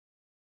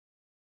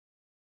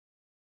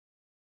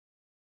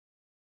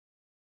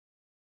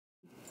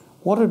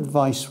What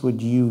advice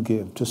would you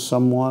give to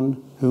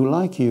someone who,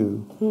 like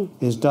you,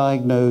 is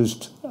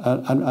diagnosed,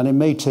 and it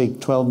may take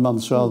 12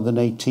 months rather than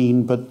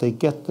 18, but they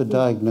get the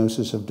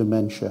diagnosis of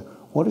dementia?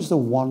 What is the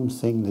one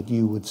thing that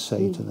you would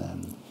say to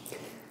them?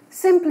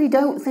 Simply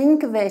don't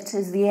think of it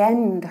as the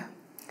end.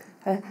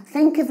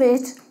 Think of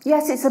it,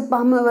 yes, it's a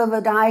bummer of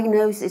a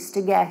diagnosis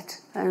to get,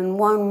 and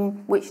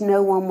one which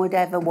no one would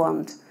ever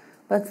want.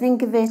 But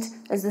think of it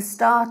as the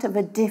start of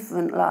a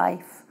different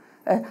life,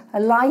 a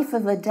life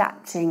of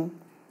adapting.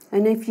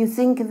 And if you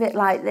think of it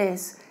like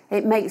this,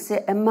 it makes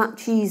it a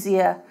much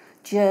easier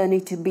journey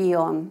to be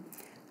on.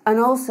 And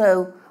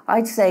also,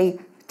 I'd say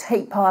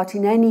take part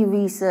in any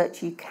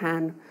research you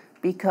can,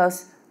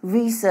 because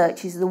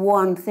research is the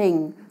one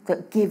thing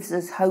that gives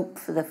us hope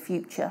for the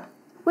future.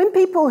 When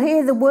people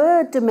hear the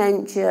word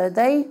dementia,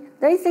 they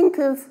think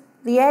of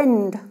the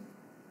end,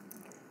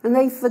 and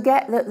they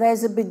forget that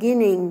there's a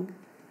beginning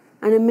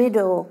and a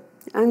middle.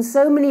 And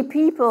so many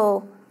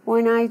people,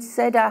 when I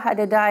said I had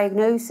a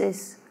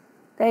diagnosis,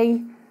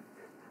 they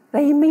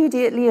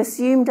immediately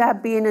assumed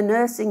I'd be in a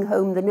nursing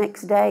home the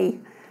next day.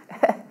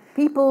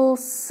 People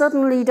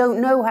suddenly don't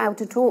know how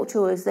to talk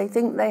to us. They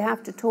think they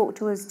have to talk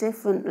to us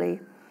differently.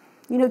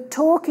 You know,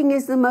 talking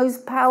is the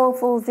most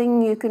powerful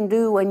thing you can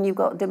do when you've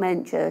got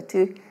dementia,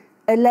 to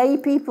allay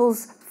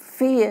people's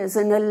fears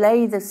and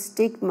allay the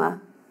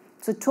stigma.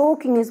 So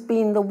talking has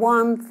been the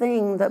one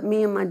thing that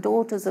me and my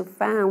daughters have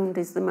found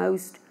is the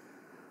most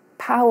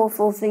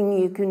powerful thing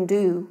you can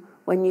do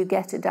when you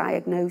get a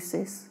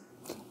diagnosis.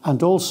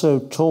 And also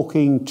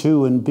talking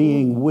to and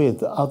being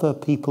with other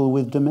people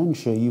with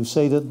dementia. You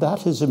say that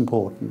that is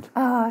important.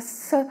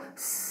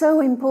 So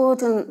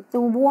important.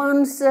 The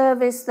one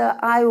service that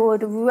I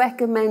would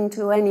recommend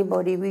to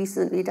anybody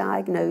recently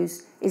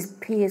diagnosed is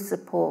peer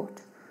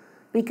support.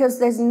 Because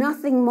there's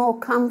nothing more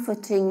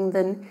comforting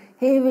than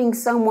hearing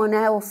someone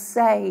else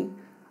say,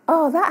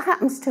 "Oh, that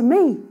happens to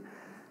me,"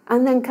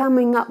 and then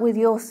coming up with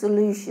your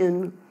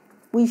solution.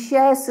 We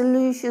share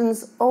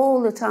solutions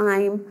all the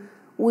time.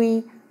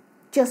 We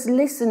just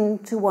listen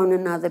to one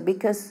another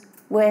because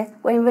we're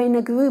in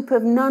a group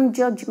of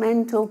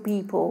non-judgmental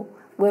people.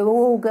 We're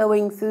all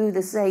going through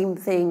the same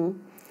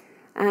thing.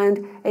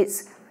 And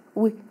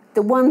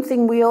the one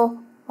thing we all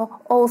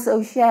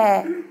also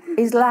share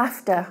is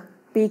laughter,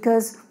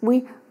 because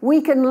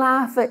we can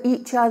laugh at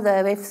each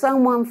other. If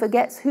someone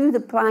forgets who the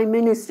Prime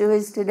Minister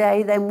is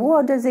today, then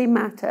what does it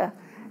matter?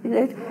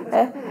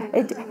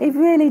 It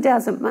really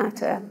doesn't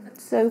matter.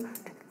 So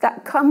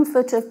that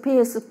comfort of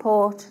peer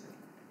support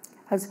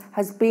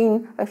has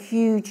been a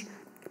huge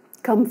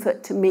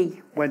comfort to me.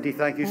 Wendy,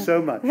 thank you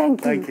so much. Thank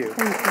you. Thank you.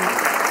 Thank you.